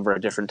down a number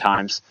of different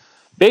times.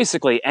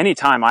 Basically,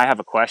 anytime I have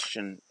a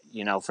question,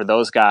 you know, for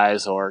those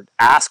guys, or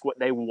ask what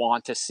they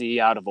want to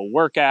see out of a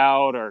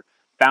workout or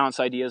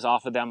bounce ideas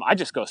off of them, I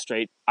just go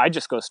straight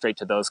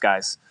to those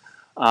guys.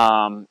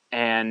 And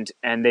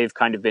they've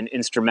kind of been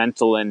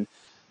instrumental in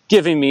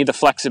giving me the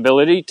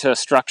flexibility to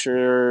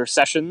structure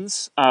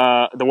sessions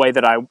the way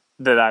that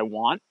I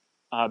want,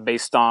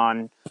 based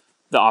on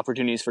the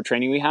opportunities for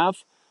training we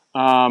have,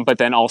 but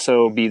then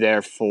also be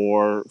there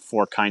for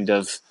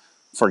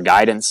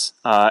guidance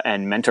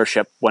and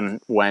mentorship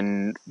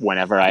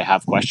whenever I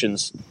have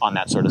questions on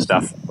that sort of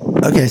stuff.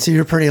 Okay, so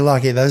you're pretty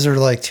lucky. Those are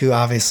like 2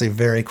 obviously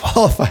very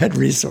qualified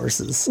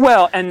resources.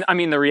 Well, and I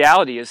mean the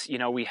reality is, you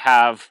know, we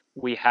have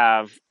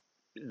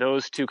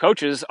those 2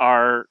 coaches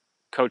are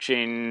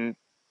coaching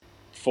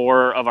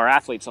 4 of our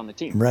athletes on the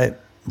team.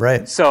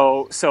 Right.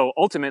 So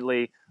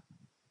ultimately,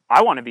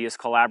 I want to be as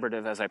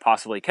collaborative as I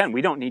possibly can.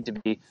 We don't need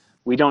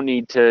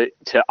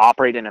to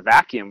operate in a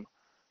vacuum.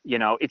 You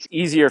know, it's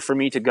easier for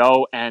me to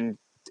go and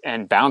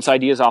bounce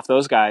ideas off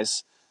those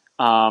guys,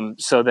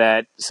 so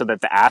that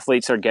the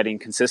athletes are getting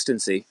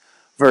consistency,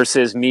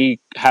 versus me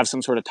have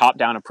some sort of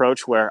top-down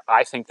approach where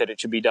I think that it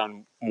should be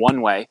done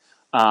one way,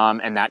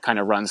 and that kind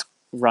of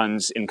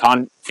runs in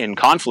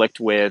conflict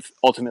with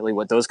ultimately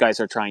what those guys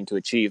are trying to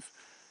achieve.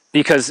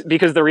 Because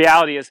the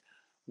reality is,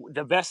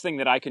 the best thing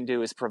that I can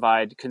do is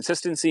provide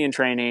consistency in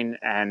training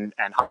and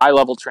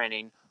high-level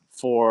training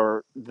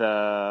for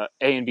the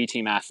A and B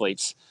team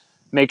athletes.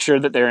 Make sure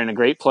that they're in a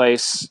great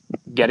place,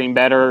 getting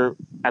better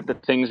at the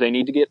things they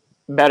need to get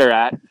better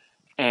at,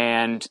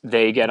 and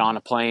they get on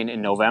a plane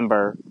in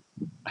November,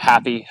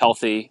 happy,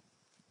 healthy,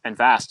 and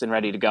fast and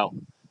ready to go.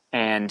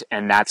 And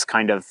that's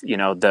kind of, you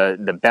know,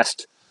 the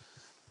best.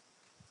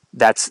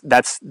 That's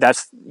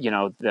you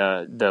know,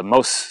 the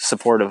most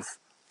supportive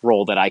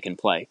role that I can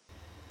play.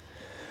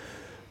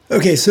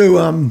 Okay, so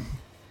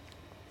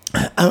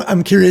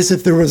I'm curious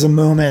if there was a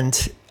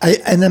moment,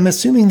 and I'm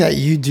assuming that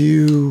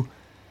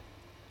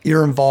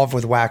you're involved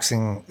with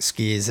waxing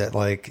skis at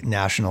like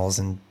nationals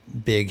and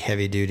big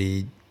heavy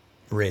duty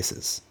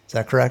races. Is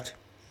that correct?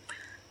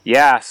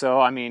 Yeah. So,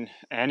 I mean,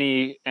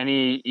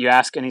 you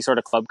ask any sort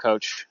of club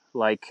coach,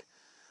 like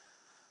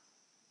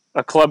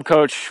a club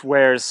coach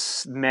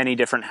wears many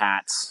different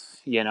hats.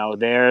 You know,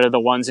 they're the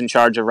ones in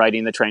charge of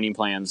writing the training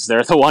plans.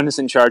 They're the ones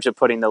in charge of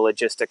putting the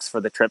logistics for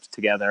the trips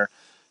together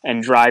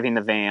and driving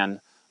the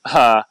van,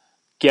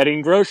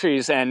 getting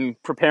groceries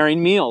and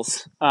preparing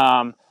meals.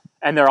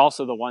 And they're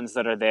also the ones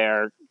that are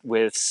there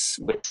with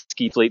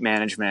ski fleet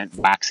management,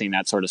 waxing,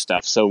 that sort of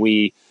stuff. So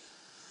we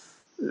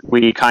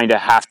kind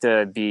of have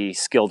to be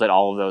skilled at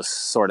all of those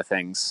sort of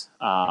things.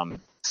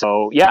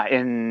 So yeah,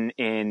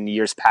 in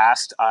years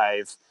past,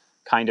 I've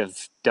kind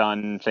of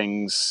done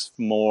things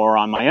more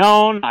on my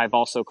own. I've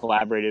also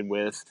collaborated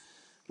with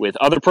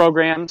other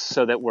programs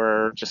so that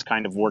we're just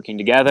kind of working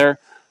together.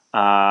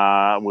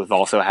 We've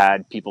also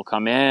had people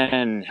come in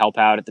and help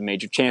out at the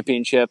major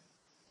championship,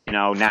 you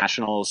know,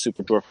 nationals,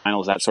 super tour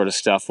finals, that sort of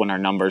stuff when our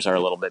numbers are a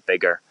little bit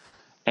bigger.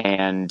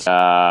 And,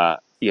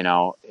 you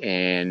know,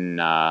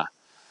 I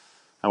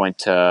went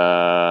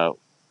to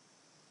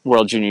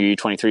World Junior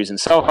U23s in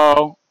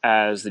Soho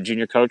as the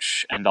junior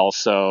coach, and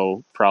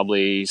also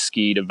probably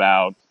skied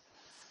about,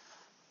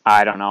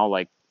 I don't know,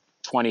 like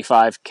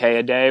 25K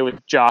a day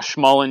with Josh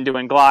Mullen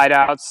doing glide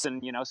outs.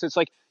 And, you know, so it's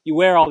like you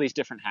wear all these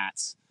different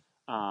hats.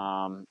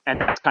 And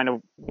that's kind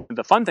of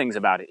the fun things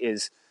about it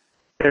is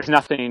there's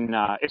nothing,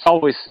 it's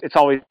always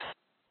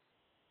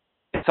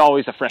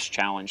a fresh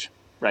challenge,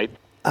 right?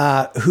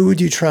 Who would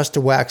you trust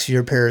to wax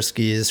your pair of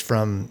skis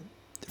from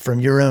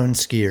your own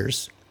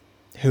skiers?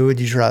 Who would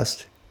you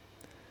trust?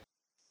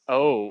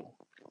 Oh,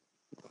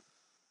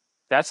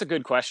 that's a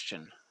good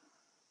question.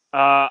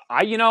 I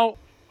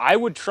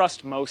would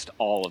trust most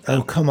all of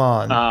them. Oh, come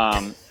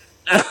on.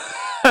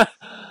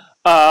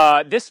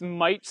 This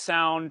might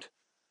sound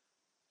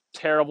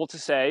terrible to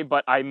say,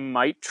 but I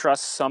might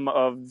trust some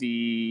of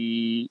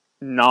the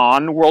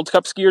non-World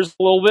Cup skiers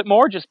a little bit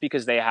more, just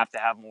because they have to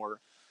have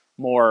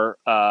more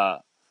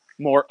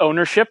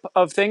ownership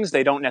of things.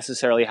 They don't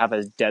necessarily have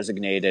a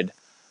designated.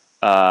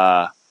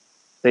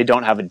 They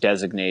don't have a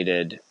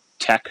designated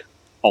tech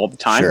all the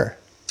time. Sure.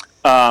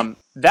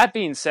 That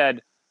being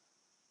said,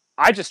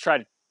 I just try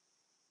to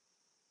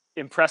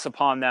impress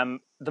upon them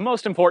the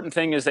most important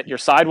thing is that your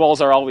sidewalls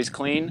are always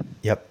clean.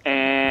 Yep.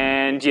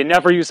 And you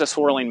never use a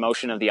swirling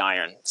motion of the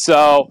iron.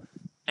 So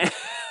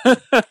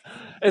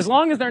as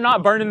long as they're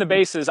not burning the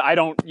bases, I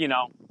don't,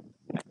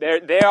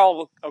 they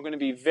all are going to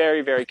be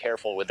very, very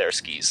careful with their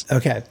skis.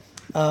 Okay.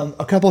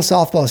 A couple of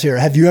softballs here.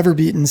 Have you ever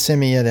beaten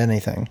Simi at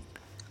anything?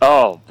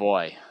 Oh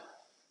boy.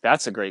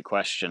 That's a great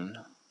question.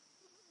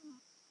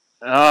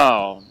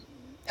 Oh.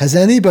 Has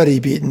anybody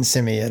beaten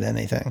Simi at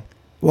anything?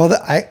 Well,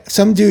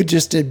 some dude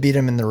just did beat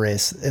him in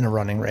a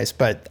running race,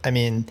 but I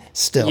mean,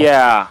 still.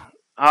 Yeah.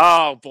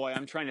 Oh boy,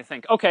 I'm trying to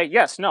think. Okay,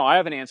 yes, no, I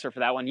have an answer for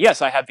that one.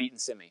 Yes, I have beaten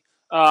Simi.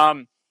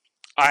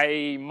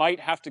 I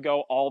might have to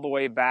go all the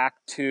way back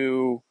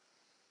to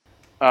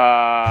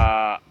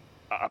a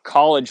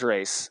college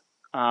race.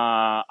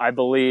 I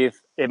believe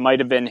it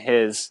might have been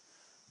his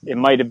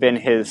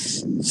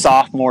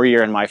sophomore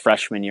year and my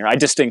freshman year. I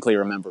distinctly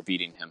remember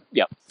beating him.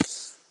 Yep.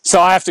 So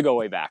I have to go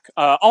way back.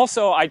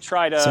 Also, I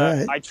try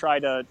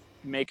to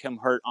make him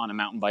hurt on a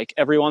mountain bike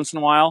every once in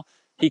a while.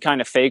 He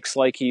kind of fakes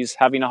like he's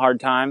having a hard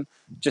time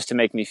just to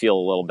make me feel a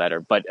little better.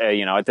 But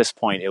at this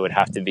point, it would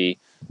have to be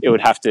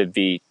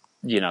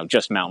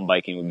just mountain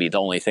biking would be the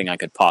only thing I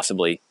could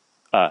possibly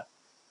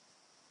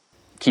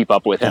keep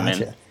up with him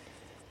in.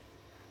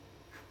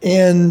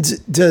 And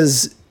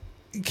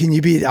can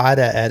you beat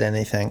Ida at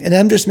anything? And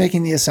I'm just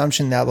making the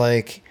assumption that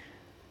like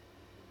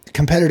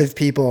competitive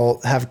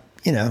people have,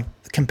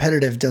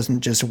 competitive doesn't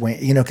just wane,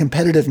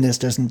 competitiveness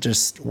doesn't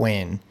just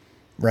wane,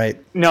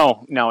 right?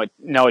 No,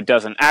 it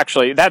doesn't.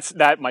 Actually,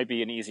 that might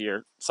be an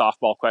easier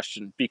softball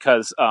question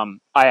because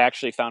I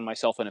actually found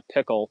myself in a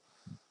pickle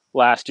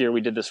last year. We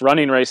did this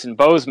running race in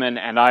Bozeman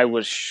and I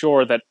was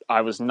sure that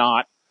I was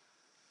not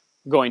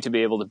going to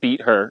be able to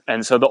beat her.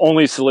 And so the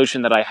only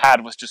solution that I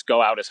had was just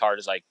go out as hard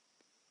as I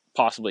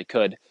possibly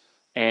could.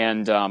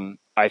 And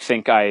I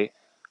think I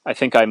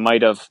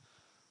might have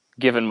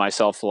given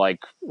myself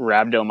like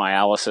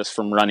rhabdomyolysis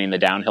from running the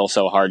downhill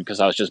so hard because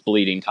I was just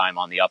bleeding time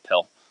on the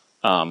uphill.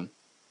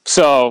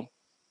 So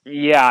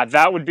yeah,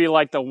 that would be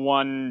like the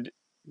one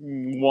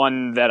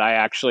that I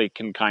actually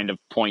can kind of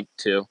point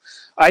to.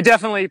 I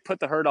definitely put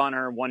the hurt on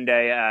her one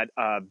day at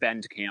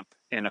Bend Camp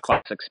in a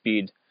classic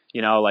speed.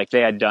 Like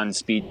they had done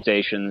speed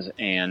stations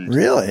and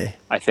really,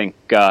 I think,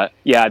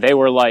 they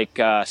were like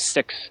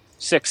six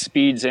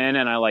speeds in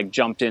and I like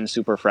jumped in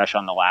super fresh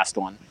on the last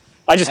one.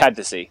 I just had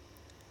to see.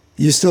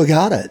 You still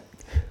got it.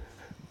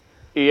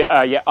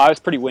 Yeah, I was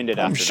pretty winded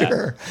after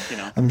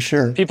that. I'm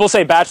sure. People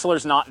say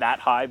Bachelor's not that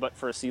high, but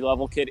for a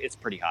sea-level kid, it's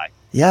pretty high.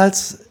 Yeah,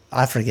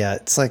 I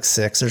forget. It's like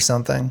 6 or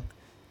something.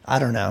 I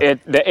don't know.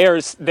 The air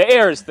is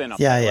thin up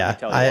there.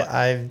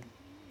 Yeah.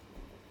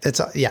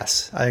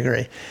 Yes, I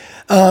agree.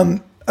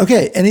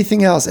 Okay.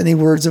 Anything else? Any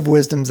words of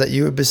wisdoms that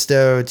you would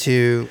bestow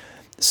to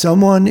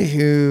someone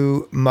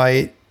who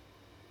might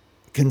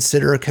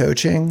consider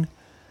coaching?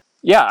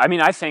 Yeah, I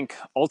mean, I think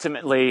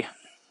ultimately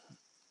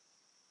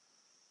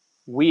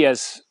we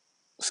as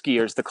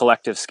skiers, the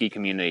collective ski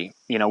community,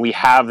 we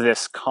have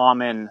this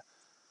common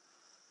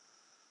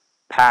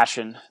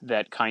passion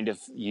that kind of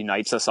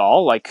unites us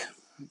all. Like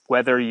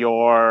whether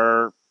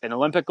you're an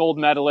Olympic gold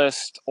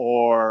medalist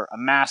or a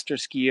master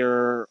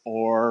skier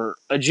or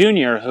a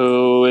junior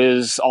who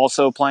is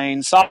also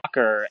playing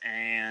soccer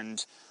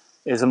and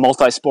is a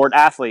multi-sport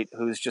athlete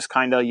who's just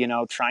kind of,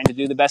 trying to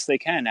do the best they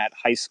can at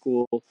high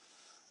school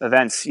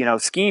events.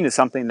 Skiing is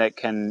something that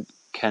can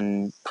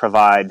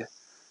provide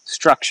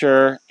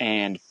structure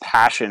and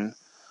passion.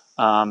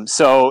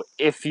 So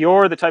if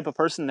you're the type of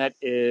person that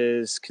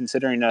is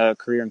considering a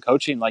career in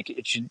coaching,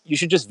 you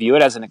should just view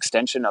it as an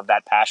extension of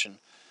that passion.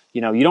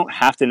 You don't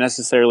have to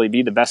necessarily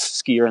be the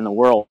best skier in the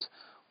world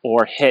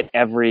or hit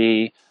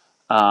every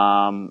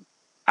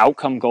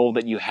outcome goal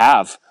that you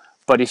have.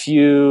 But if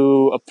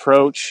you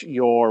approach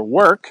your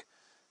work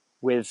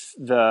with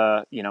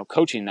the,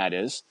 coaching that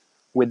is,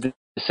 with the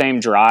same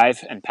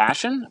drive and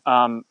passion,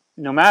 no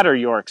matter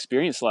your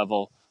experience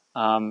level,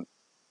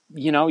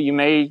 you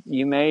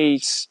may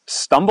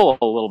stumble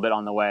a little bit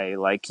on the way.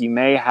 Like you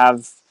may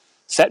have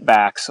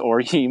setbacks or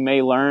you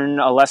may learn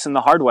a lesson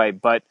the hard way,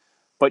 but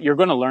you're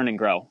going to learn and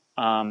grow.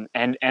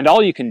 And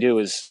all you can do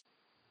is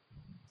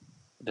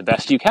the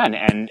best you can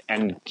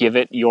and give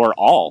it your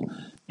all.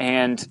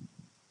 And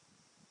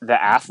the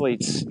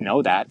athletes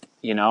know that,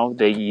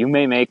 you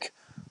may make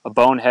a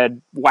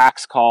bonehead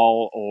wax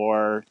call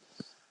or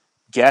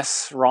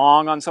guess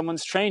wrong on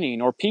someone's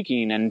training or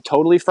peaking and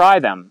totally fry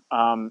them.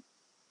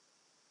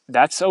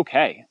 That's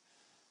okay.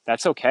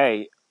 that's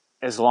okay,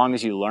 as long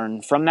as you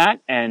learn from that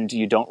and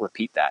you don't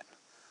repeat that.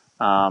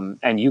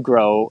 And you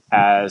grow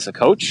as a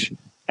coach,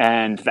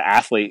 and the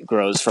athlete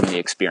grows from the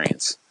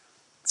experience.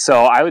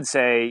 So I would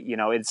say,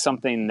 it's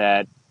something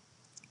that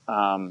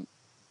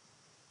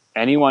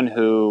anyone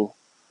who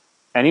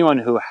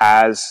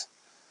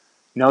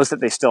knows that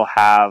they still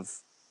have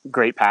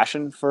great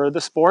passion for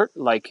the sport,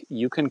 like,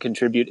 you can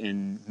contribute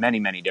in many,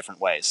 many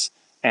different ways.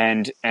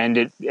 And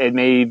it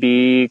may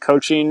be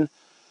coaching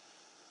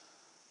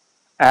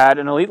at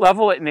an elite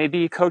level. It may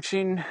be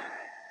coaching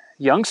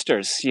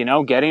youngsters,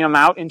 getting them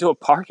out into a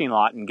parking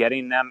lot and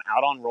getting them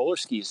out on roller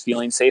skis,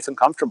 feeling safe and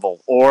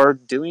comfortable, or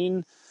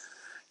doing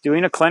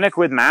a clinic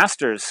with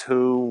masters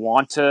who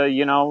want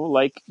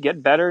to,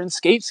 get better in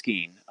skate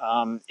skiing.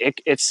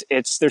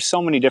 There's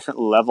so many different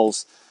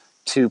levels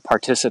to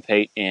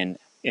participate in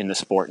the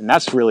sport, and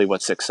that's really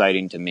what's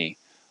exciting to me.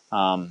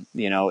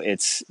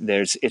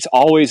 It's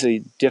always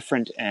a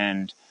different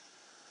and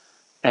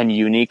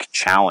unique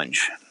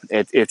challenge.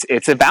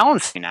 It's a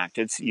balancing act.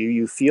 It's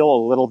you feel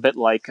a little bit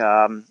like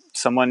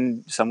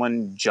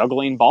someone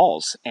juggling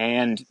balls,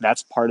 and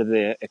that's part of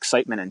the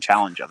excitement and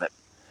challenge of it.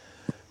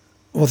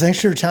 Well,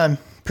 thanks for your time.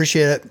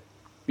 Appreciate it.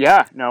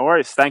 Yeah, no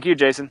worries. Thank you,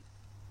 Jason.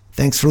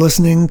 Thanks for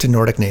listening to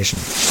Nordic Nation.